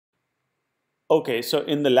Okay, so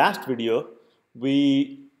in the last video,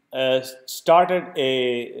 we started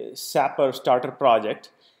a Sapper starter project,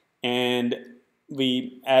 and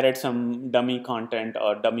we added some dummy content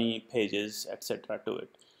or dummy pages, etc. to it.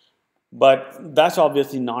 But that's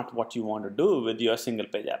obviously not what you want to do with your single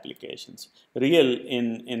page applications.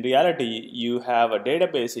 In reality, you have a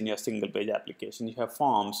database in your single page application. You have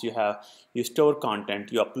forms, you store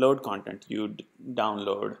content, you upload content, you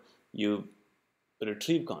download, you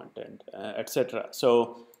retrieve content, etc.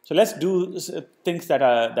 So let's do things that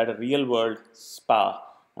a real world SPA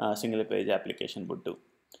single page application would do.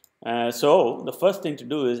 So the first thing to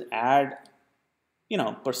do is add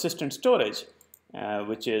persistent storage,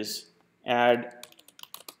 which is add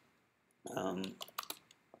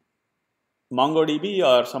MongoDB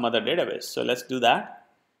or some other database. So let's do that.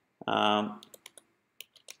 All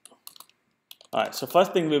right, so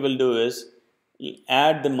first thing we will do is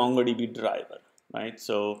add the MongoDB driver, right?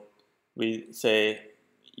 So we say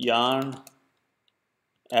yarn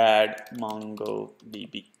add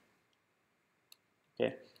MongoDB.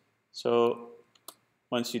 Okay, so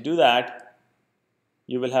once you do that,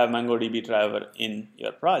 you will have MongoDB driver in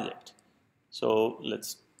your project. So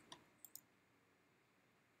let's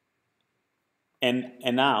and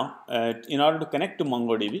now in order to connect to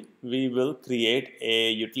MongoDB, we will create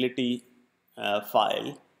a utility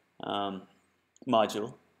file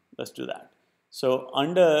module. Let's do that. So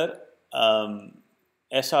under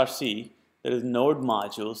SRC, there is node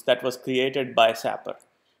modules that was created by Sapper,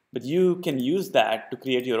 but you can use that to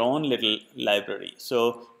create your own little library.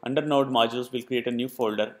 So under node modules, we'll create a new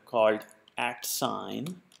folder called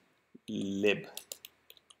 @lib.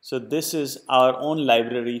 So this is our own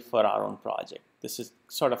library for our own project. This is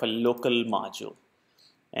sort of a local module,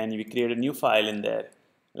 and we create a new file in there.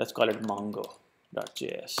 Let's call it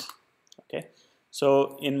mongo.js. Okay,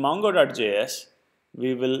 so in mongo.js,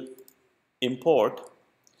 we will import.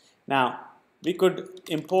 Now we could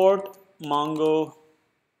import Mongo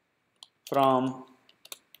from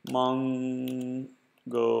MongoDB,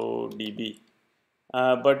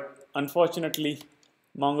 but unfortunately,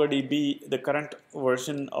 MongoDB, the current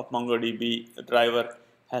version of MongoDB driver,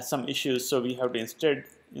 has some issues, so we have to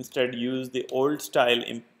instead use the old style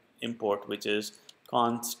import, which is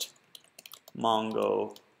const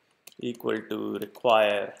mongo equal to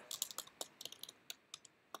require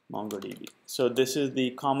MongoDB. So this is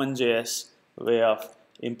the common JS way of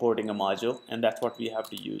importing a module, and that's what we have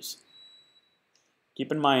to use.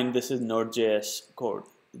 Keep in mind, this is Node.js code.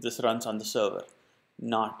 This runs on the server,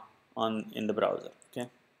 not in the browser. Okay,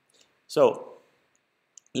 so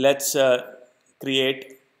let's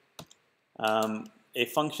create a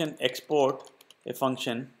function, export a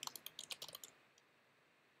function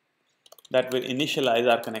that will initialize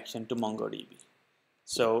our connection to MongoDB.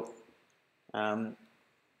 So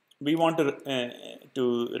we want to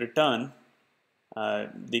return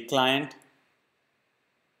the client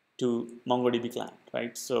to MongoDB client,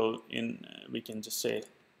 right? So we can just say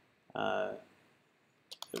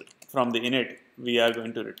from the init, we are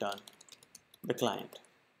going to return the client.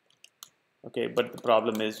 Okay, but the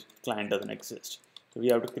problem is client doesn't exist. So we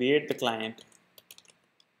have to create the client.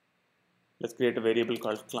 Let's create a variable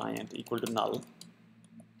called client equal to null,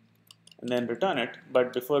 and then return it.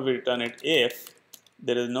 But before we return it, if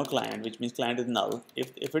there is no client, which means client is null.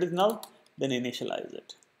 If it is null, then initialize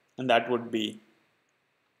it, and that would be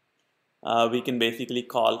we can basically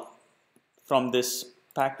call from this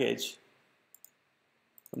package,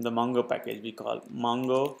 from the Mongo package, we call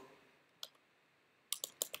Mongo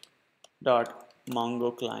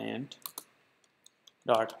client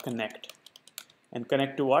connect, and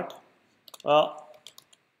connect to what? Well,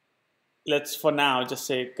 let's for now just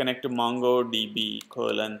say connect to MongoDB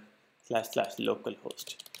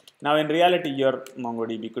 ://localhost. Now in reality, your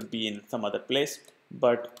MongoDB could be in some other place,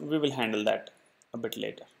 but we will handle that a bit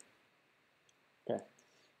later. Okay,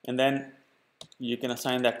 and then you can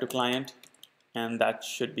assign that to client, and that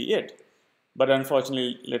should be it. But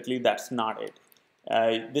unfortunately, that's not it.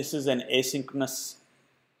 This is an asynchronous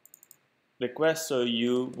request, so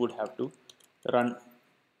you would have to run.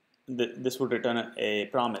 This would return a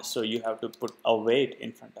promise, so you have to put await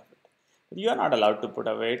in front of it. But you are not allowed to put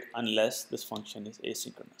await unless this function is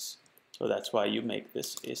asynchronous. So that's why you make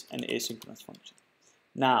this is an asynchronous function.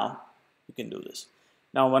 Now you can do this.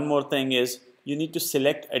 Now one more thing is you need to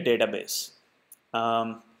select a database.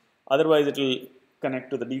 Otherwise, it will connect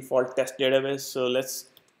to the default test database. So let's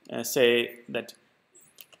say that,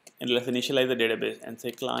 and let's initialize the database and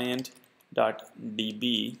say client.db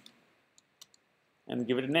and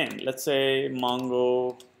give it a name. Let's say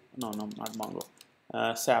Mongo, not Mongo,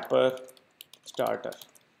 Sapper starter.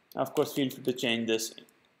 Now, of course, feel free to change this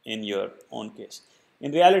in your own case.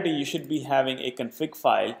 In reality, you should be having a config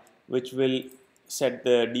file which will set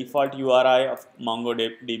the default URI of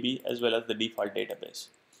MongoDB as well as the default database.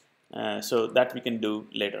 So that we can do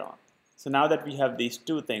later on. So now that we have these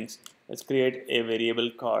two things, let's create a variable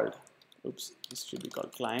called, oops, this should be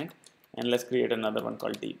called client, and let's create another one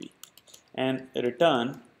called DB, and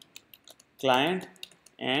return client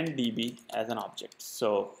and DB as an object.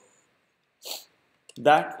 So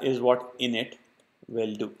that is what init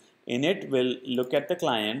will do. Init will look at the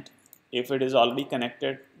client. If it is already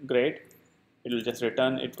connected, great, it will just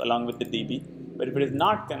return it along with the DB. But if it is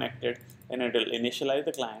not connected, then it will initialize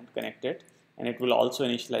the client, connect it, and it will also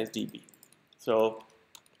initialize DB. So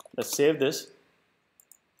let's save this,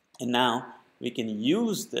 and now we can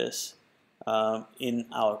use this in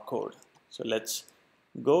our code. So let's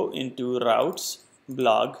go into routes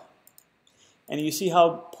blog, and you see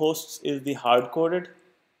how posts is the hard-coded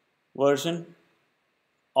version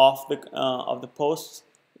of the posts.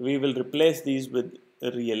 We will replace these with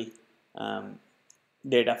real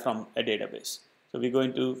data from a database. So we go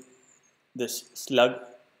into this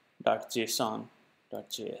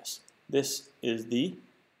slug.json.js. This is the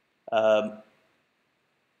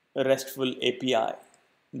RESTful API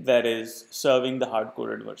that is serving the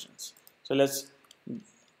hard-coded versions. So let's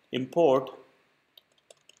import.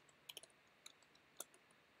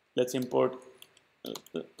 Let's import.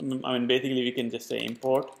 I mean, basically, we can just say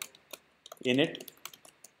import init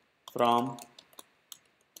from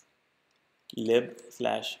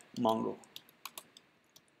lib/mongo.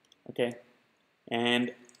 Okay,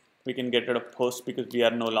 and we can get rid of posts because we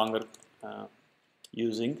are no longer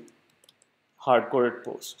using hard-coded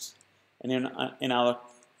posts. And in our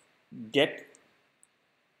get,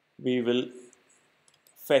 we will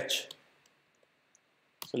fetch.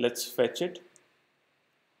 So let's fetch it.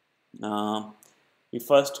 We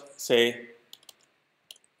first say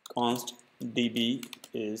const db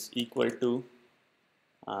is equal to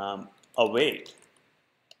await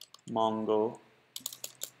mongo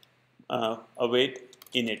await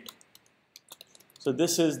init. So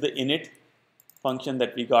this is the init function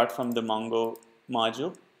that we got from the Mongo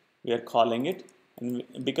module. We are calling it, and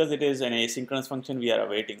because it is an asynchronous function, we are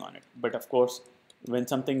awaiting on it. But of course, when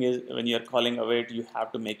you are calling await, you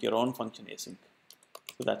have to make your own function async.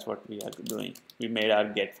 So that's what we are doing. We made our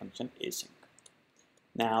get function async.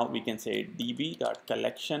 Now we can say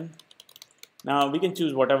db.collection. Now we can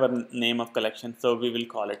choose whatever name of collection. So we will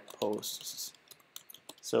call it posts.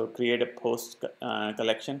 So create a post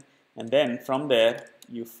collection, and then from there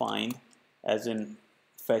you find, as in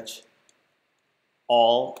fetch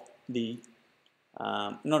all the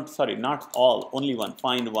not all, only one,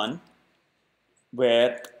 find one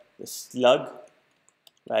where the slug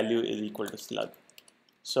value is equal to slug.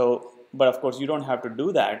 So, but of course you don't have to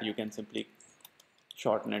do that. You can simply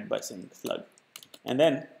shorten it by saying slug, and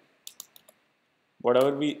then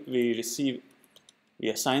whatever we receive, we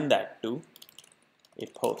assign that to a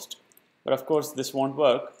post. But of course this won't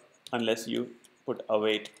work unless you put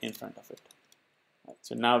await in front of it. Right,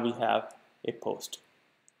 so now we have a post,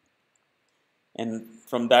 and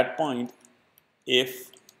from that point,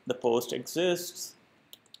 if the post exists,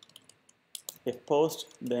 if post,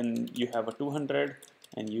 then you have a 200,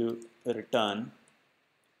 and you return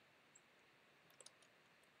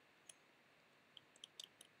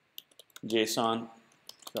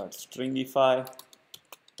JSON.stringify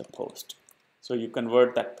the post. So you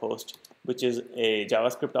convert that post, which is a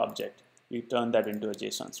JavaScript object, you turn that into a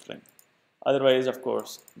JSON string. Otherwise, of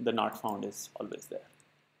course, the not found is always there.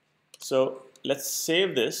 So let's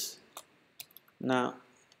save this. Now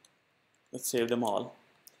let's save them all.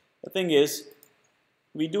 The thing is,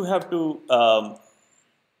 we do have to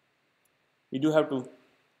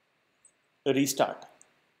restart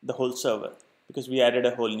the whole server because we added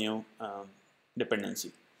a whole new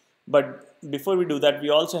dependency. But before we do that, we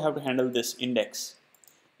also have to handle this index.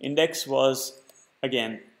 Index was,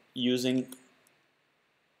 again, using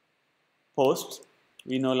posts.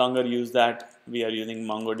 We no longer use that. We are using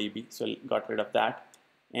MongoDB, so got rid of that.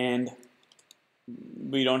 And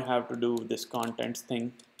we don't have to do this contents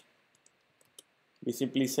thing. We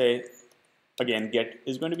simply say, again, get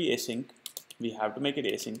is going to be async. We have to make it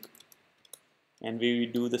async. And we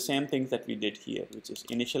do the same things that we did here, which is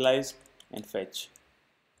initialize and fetch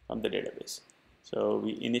from the database. So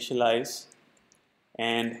we initialize,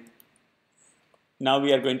 and now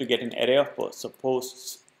we are going to get an array of posts. So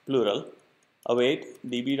posts, plural, await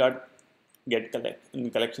db.get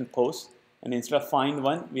collection posts, and instead of find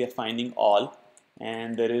one, we are finding all,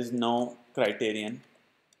 and there is no criterion.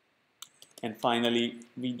 And finally,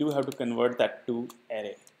 we do have to convert that to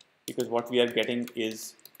array, because what we are getting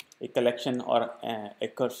is a collection or a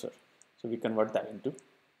cursor. So we convert that into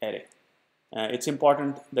array. It's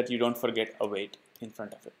important that you don't forget a weight in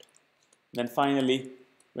front of it. Then finally,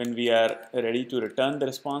 when we are ready to return the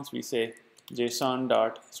response, we say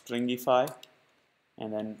json.stringify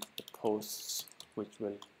and then the posts, which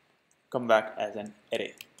will come back as an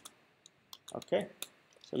array. Okay,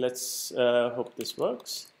 so let's hope this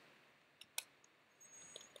works.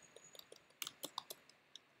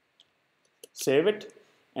 Save it,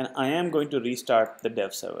 and I am going to restart the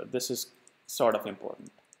dev server. This is sort of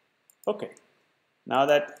important. Okay, now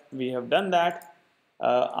that we have done that,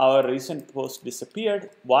 our recent post disappeared.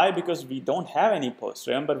 Why? Because we don't have any posts.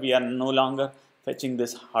 Remember, we are no longer fetching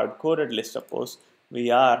this hard-coded list of posts.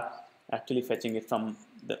 We are actually fetching it from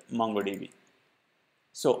the MongoDB.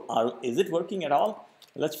 So is it working at all?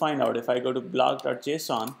 Let's find out. If I go to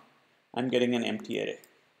blog.json, I'm getting an empty array.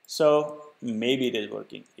 So maybe it is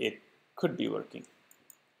working. It could be working.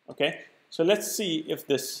 Okay, so let's see if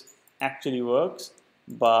this actually works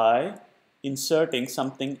by inserting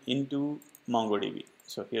something into MongoDB.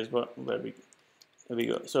 So here's where we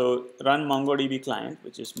go. So run MongoDB client,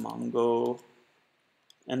 which is Mongo,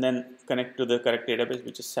 and then connect to the correct database,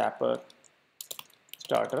 which is Sapper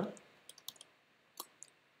starter,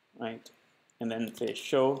 right? And then say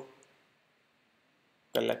show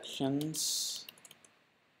collections.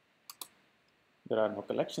 There are no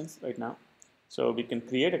collections right now, so we can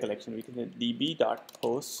create a collection. We can say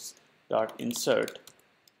db.posts.insert,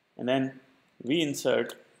 and then we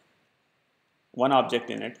insert one object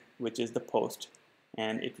in it, which is the post,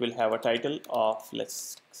 and it will have a title of,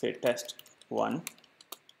 let's say, test1,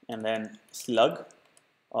 and then slug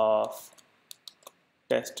of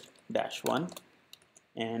test-1,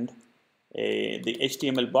 and the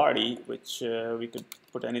HTML body, which we could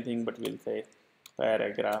put anything, but we'll say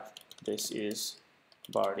paragraph. This is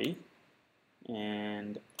body,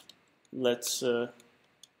 and let's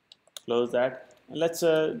close that. And let's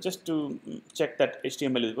just to check that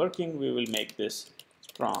HTML is working, we will make this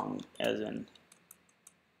strong as in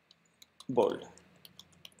bold.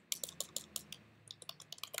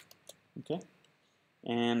 Okay,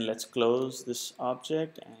 and let's close this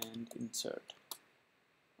object and insert.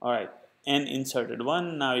 All right, and inserted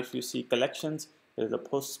one. Now if you see collections, there is a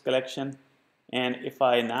posts collection, and if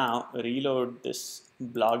I now reload this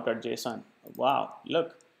blog.json, wow,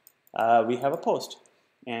 look, we have a post.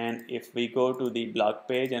 And if we go to the blog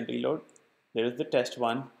page and reload, there is the test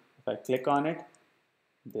one. If I click on it,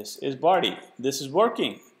 this is body. This is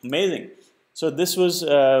working. Amazing. So this was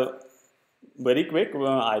very quick.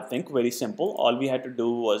 I think very simple. All we had to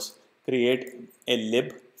do was create a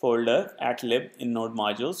lib folder at lib in node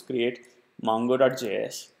modules, create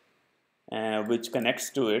mongo.js, which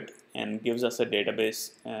connects to it and gives us a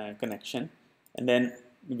database connection. And then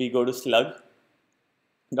we go to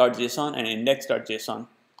slug.json and index.json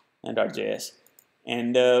and .js,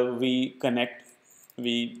 and we connect.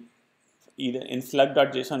 We either in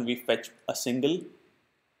slug.json we fetch a single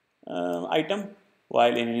item,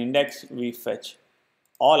 while in an index we fetch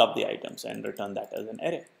all of the items and return that as an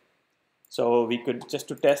array. So we could, just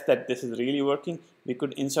to test that this is really working, we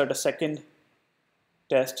could insert a second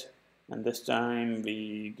test, and this time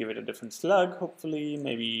we give it a different slug, hopefully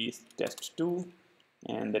maybe test2,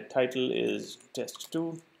 and the title is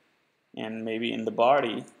test2, and maybe in the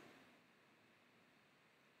body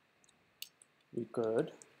we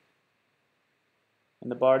could, in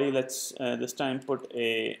the body, let's this time put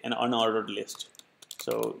an unordered list.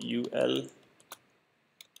 So ul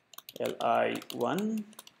li1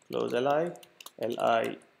 close li,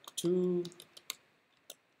 li2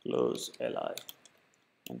 close li,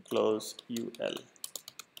 and close ul.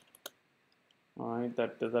 All right,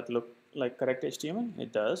 does that look like correct HTML?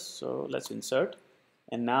 It does. So let's insert,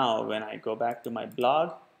 and now when I go back to my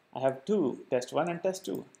blog, I have two, test1 and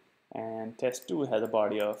test2, and test2 has a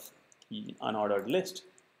body of unordered list,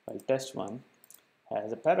 while test1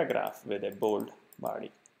 has a paragraph with a bold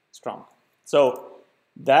body, strong. So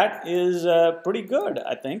that is pretty good,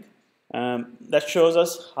 I think. That shows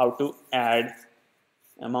us how to add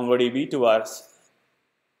MongoDB to our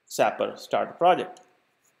Sapper starter project.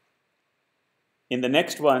 In the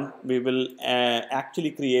next one, we will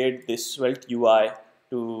actually create this Svelte UI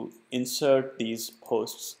to insert these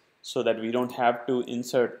posts, so that we don't have to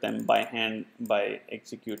insert them by hand by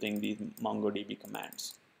executing these MongoDB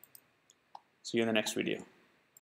commands. See you in the next video.